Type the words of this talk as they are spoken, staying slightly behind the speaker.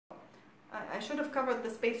I should have covered the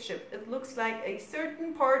spaceship. It looks like a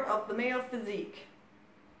certain part of the male physique.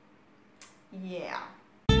 Yeah.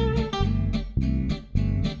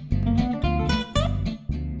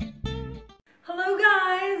 Hello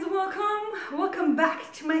guys, welcome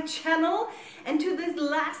back to my channel and to this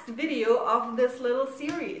last video of this little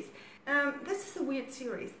series. This is a weird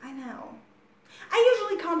series, I know. I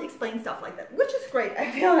usually can't explain stuff like that, which is great, I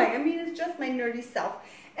feel like. I mean, it's just my nerdy self,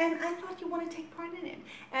 and I thought you want to take part in it.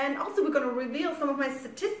 And also we're going to reveal some of my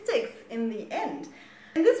statistics in the end.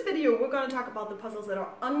 In this video, we're going to talk about the puzzles that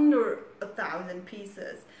are under 1,000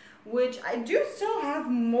 pieces, which I do still have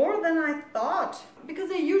more than I thought, because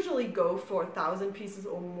I usually go for 1,000 pieces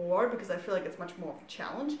or more, because I feel like it's much more of a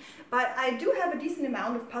challenge. But I do have a decent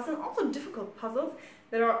amount of puzzles, also difficult puzzles,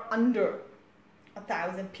 that are under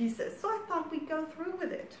 1,000 pieces, so I thought we'd go through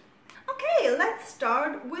with it. Okay, let's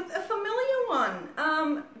start with a familiar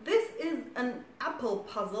one. This is an apple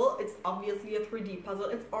puzzle. It's obviously a 3D puzzle.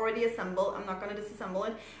 It's already assembled. I'm not going to disassemble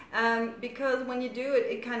it because when you do it,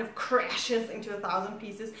 it kind of crashes into 1,000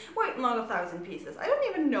 pieces. Wait, not 1,000 pieces. I don't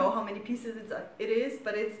even know how many pieces it is,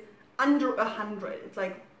 but it's under 100. It's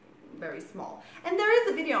like very small. And there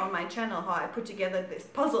is a video on my channel how I put together this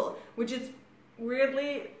puzzle, which is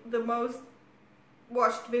weirdly the most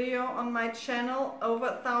watched video on my channel. Over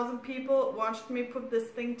 1,000 people watched me put this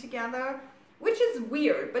thing together, which is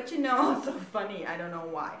weird, but you know, it's so funny. I don't know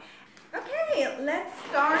why. Okay, let's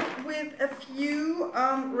start with a few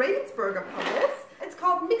Ravensburger puzzles. It's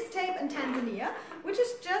called Mixtape in Tanzania, which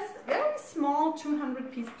is just very small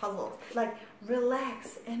 200-piece puzzles. Like,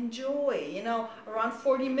 relax, enjoy, you know, around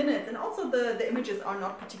 40 minutes. And also the images are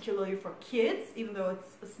not particularly for kids, even though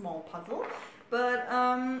it's a small puzzle. But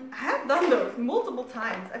I have done those multiple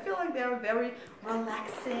times. I feel like they're very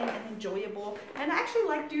relaxing and enjoyable, and I actually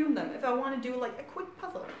like doing them if I want to do like a quick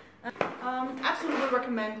puzzle. Absolutely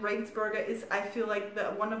recommend. Ravensburger is, I feel like,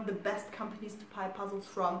 one of the best companies to buy puzzles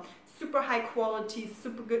from. Super high quality,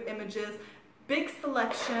 super good images, big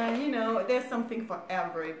selection, you know, there's something for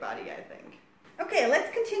everybody, I think. Okay, let's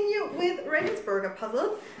continue with Ravensburger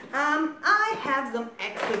puzzles. I have some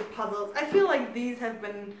exit puzzles. I feel like these have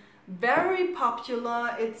been very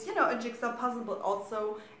popular. It's, you know, a jigsaw puzzle, but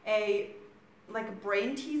also like a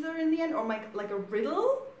brain teaser in the end, or like a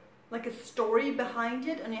riddle, like a story behind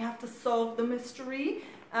it, and you have to solve the mystery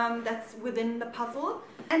that's within the puzzle.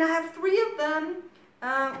 And I have 3 of them,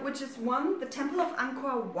 which is one, the Temple of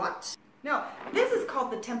Angkor Wat. No, this is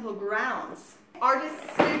called the Temple Grounds,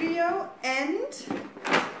 Artist Studio, and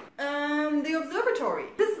the Observatory.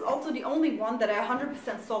 This is also the only one that I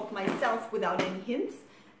 100% solved myself without any hints.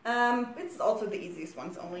 It's also the easiest one,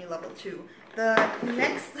 it's only level 2. The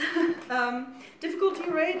next difficulty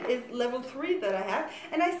rate is level 3 that I have,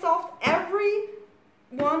 and I solved every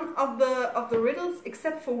one of the riddles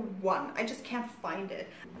except for one. I just can't find it.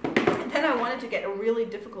 And then I wanted to get a really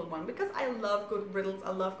difficult one because I love good riddles,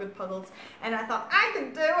 I love good puzzles, and I thought I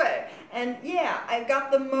can do it. And yeah, I got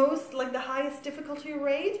the most, like the highest difficulty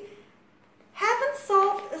rate. Haven't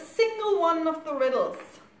solved a single one of the riddles.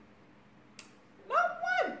 Not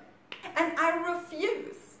one. And I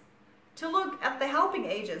refuse to look at the helping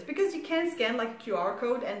agents, because you can scan like a QR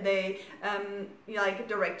code and they like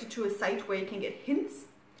direct you to a site where you can get hints.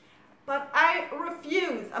 But I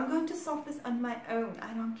refuse. I'm going to solve this on my own.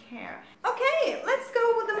 I don't care. Okay, let's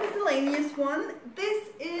go with the miscellaneous one. This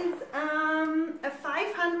is a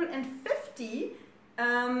 550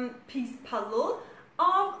 piece puzzle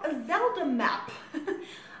of a Zelda map.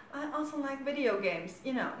 I also like video games,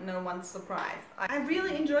 you know, no one's surprised. I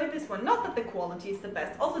really enjoyed this one. Not that the quality is the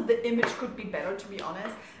best, also the image could be better, to be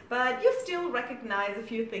honest, but you still recognize a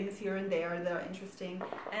few things here and there that are interesting.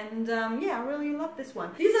 And yeah, I really love this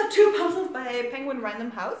one. These are 2 puzzles by Penguin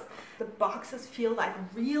Random House. The boxes feel like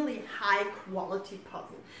really high quality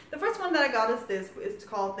puzzle. The first one that I got is this. It's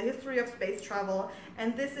called The History of Space Travel,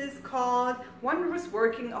 and this is called Wondrous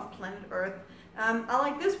Working of Planet Earth. I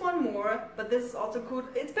like this one more, but this is also cool,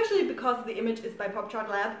 especially because the image is by Pop Chart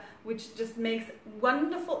Lab, which just makes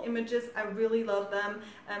wonderful images. I really love them.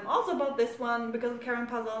 Also bought this one because of Karen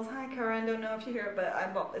Puzzles. Hi Karen, don't know if you're here, but I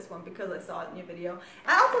bought this one because I saw it in your video.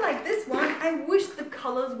 I also like this one. I wish the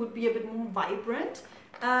colors would be a bit more vibrant,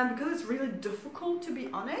 because it's really difficult, to be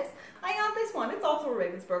honest. I got this one. It's also a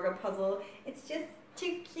Ravensburger puzzle. It's just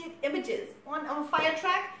 2 cute images. One of a fire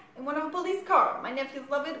truck and one of a police car. My nephews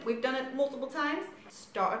love it. We've done it multiple times.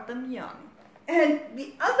 Start them young. And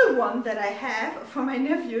the other one that I have for my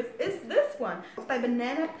nephews is this one. It's by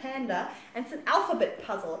Banana Panda, and it's an alphabet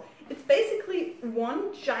puzzle. It's basically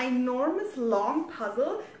one ginormous long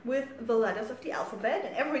puzzle with the letters of the alphabet,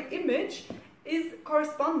 and every image is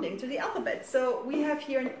corresponding to the alphabet. So we have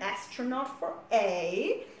here an astronaut for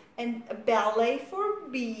A and a ballet for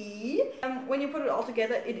B. When you put it all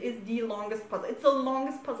together, it is the longest puzzle. It's the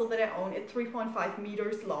longest puzzle that I own. It's 3.5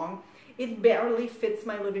 meters long. It barely fits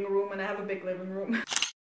my living room, and I have a big living room.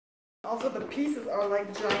 Also, the pieces are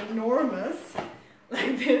like ginormous,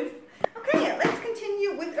 like this. Okay, let's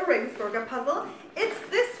continue with a Regensburger puzzle. It's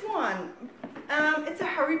this one. It's a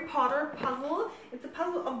Harry Potter puzzle. It's a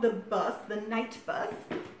puzzle of the bus, the night bus.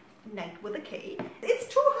 Night with a K. It's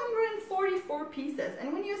 244 pieces,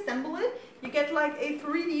 and when you assemble it, you get like a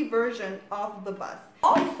 3D version of the bus.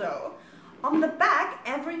 Also, on the back,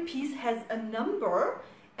 every piece has a number,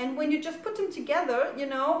 and when you just put them together, you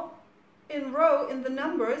know, in row, in the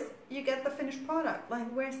numbers, you get the finished product. Like,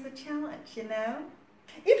 where's the challenge, you know?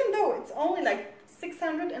 Even though it's only like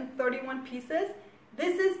 631 pieces,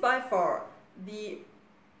 this is by far the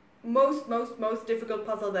most difficult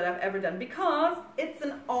puzzle that I've ever done, because it's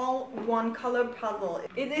an all one color puzzle.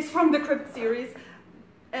 It is from the Crypt series,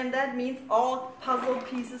 and that means all puzzle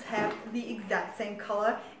pieces have the exact same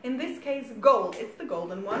color. In this case, gold. It's the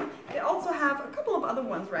golden one. They also have a couple of other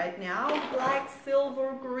ones right now: black,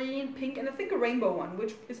 silver, green, pink, and I think a rainbow one,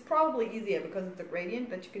 which is probably easier because it's a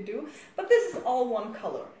gradient that you could do. But this is all one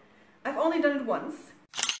color. I've only done it once.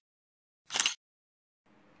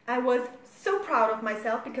 I was so proud of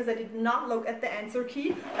myself because I did not look at the answer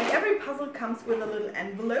key. Like, every puzzle comes with a little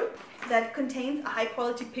envelope that contains a high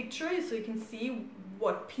quality picture, so you can see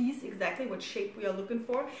what piece exactly, what shape we are looking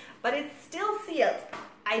for, but it's still sealed.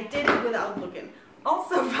 I did it without looking.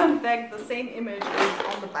 Also, fun fact, the same image is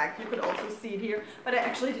on the back. You could also see it here, but I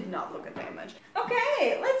actually did not look at the image.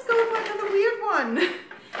 Okay, let's go for another weird one.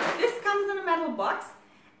 This comes in a metal box.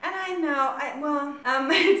 And I know,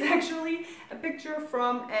 it's actually a picture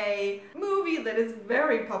from a movie that is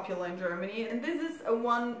very popular in Germany. And this is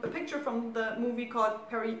a picture from the movie called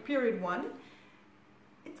Period 1.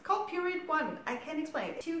 It's called Period 1. I can't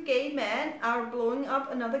explain. Two gay men are blowing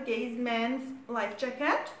up another gay man's life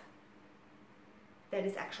jacket. That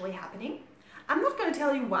is actually happening. I'm not going to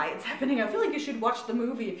tell you why it's happening. I feel like you should watch the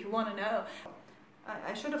movie if you want to know.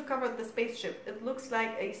 I should have covered the spaceship. It looks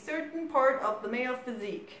like a certain part of the male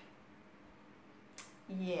physique.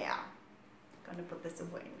 Yeah. Gonna put this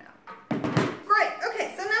away now. Great.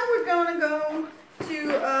 Okay, so now we're gonna go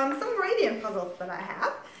to some gradient puzzles that I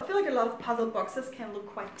have. I feel like a lot of puzzle boxes can look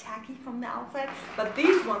quite tacky from the outside, but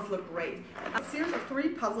these ones look great. A series of 3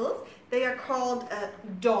 puzzles. They are called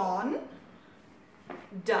Dawn,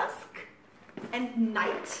 Dusk, and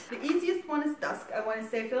Night. The easiest one is Dusk. I want to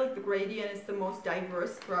say I feel like the gradient is the most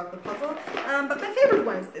diverse throughout the puzzle, but my favorite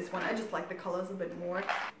one is this one. I just like the colors a bit more.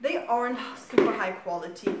 They aren't super high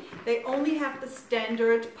quality. They only have the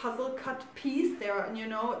standard puzzle cut piece. They are, you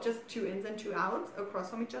know, just 2 ins and 2 outs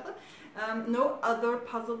across from each other. No other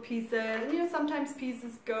puzzle pieces. And, you know, sometimes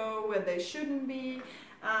pieces go where they shouldn't be.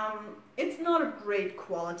 It's not a great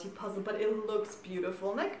quality puzzle, but it looks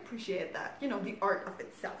beautiful, and I appreciate that, you know, the art of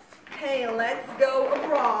itself. Okay, let's go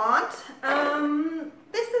abroad.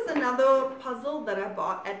 This is another puzzle that I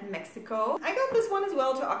bought at Mexico. I got this one as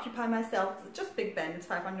well to occupy myself. It's just Big Ben. It's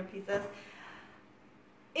 500 pieces.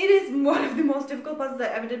 It is one of the most difficult puzzles I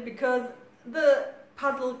ever did because the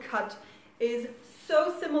puzzle cut is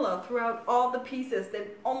so similar throughout all the pieces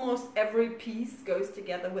that almost every piece goes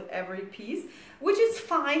together with every piece, which is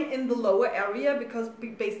fine in the lower area because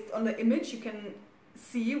based on the image you can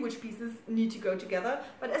see which pieces need to go together,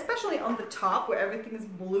 but especially on the top where everything is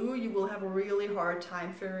blue, you will have a really hard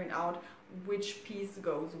time figuring out which piece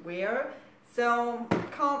goes where. So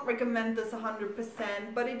can't recommend this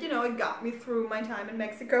 100%, but it, you know, it got me through my time in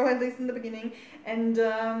Mexico, at least in the beginning, and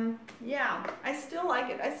yeah, I still like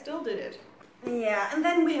it. I still did it. Yeah, and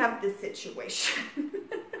then we have this situation.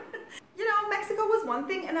 You know, Mexico was one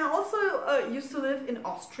thing, and I also used to live in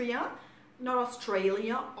Austria, not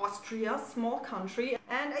Australia, Austria, small country,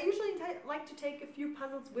 and I usually like to take a few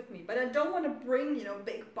puzzles with me, but I don't want to bring, you know,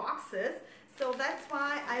 big boxes, so that's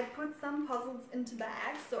why I put some puzzles into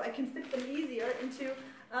bags so I can fit them easier into,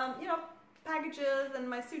 you know, packages and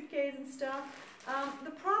my suitcase and stuff.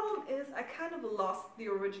 The problem is I kind of lost the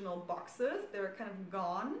original boxes. They're kind of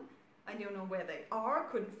gone. I don't know where they are,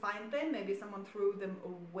 couldn't find them, maybe someone threw them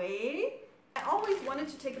away. I always wanted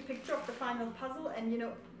to take a picture of the final puzzle and, you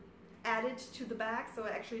know, add it to the bag so I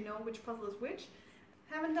actually know which puzzle is which.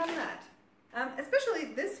 Haven't done that.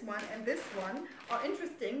 Especially this one and this one are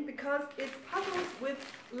interesting because it's puzzles with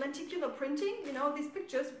lenticular printing. You know, these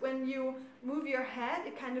pictures, when you move your head,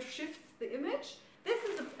 it kind of shifts the image. This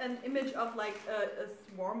is an image of like a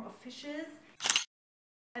swarm of fishes.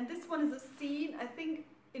 And this one is a scene, I think,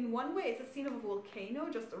 in one way it's a scene of a volcano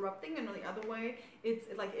just erupting, and on the other way it's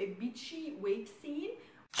like a beachy wave scene.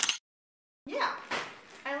 Yeah,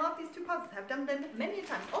 I love these two puzzles. I've done them many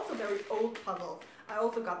times. Also very old puzzles. I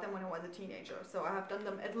also got them when I was a teenager, so I have done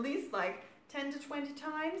them at least like 10 to 20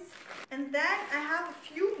 times. And then I have a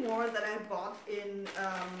few more that I bought in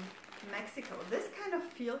Mexico. This kind of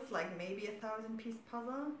feels like maybe a 1,000-piece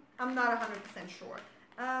puzzle. I'm not 100% sure.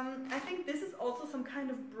 I think this is also some kind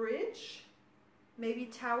of bridge, maybe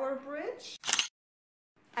tower bridge.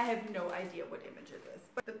 I have no idea what image it is,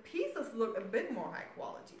 but the pieces look a bit more high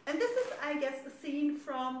quality. And this is, I guess, a scene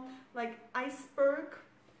from like iceberg,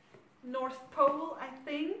 North Pole, I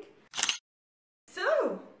think.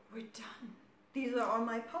 So we're done. These are all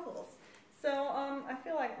my puzzles. So I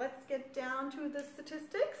feel like let's get down to the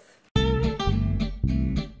statistics.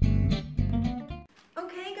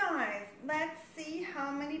 Okay guys, let's see how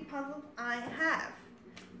many puzzles I have.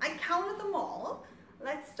 I counted them all.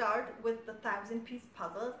 Let's start with the 1,000-piece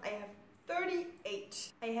puzzles. I have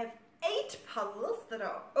 38. I have 8 puzzles that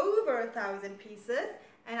are over 1,000 pieces,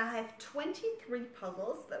 and I have 23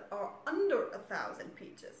 puzzles that are under 1,000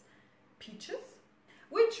 pieces.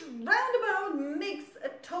 Which roundabout makes a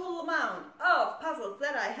total amount of puzzles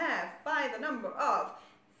that I have by the number of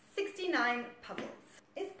 69 puzzles.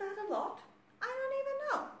 Is that a lot? I don't even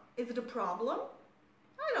know. Is it a problem?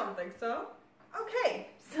 I don't think so. Okay,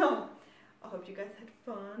 so I hope you guys had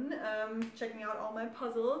fun checking out all my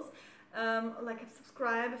puzzles. Like and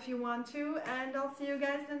subscribe if you want to, and I'll see you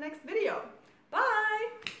guys in the next video. Bye!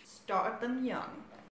 Start them young.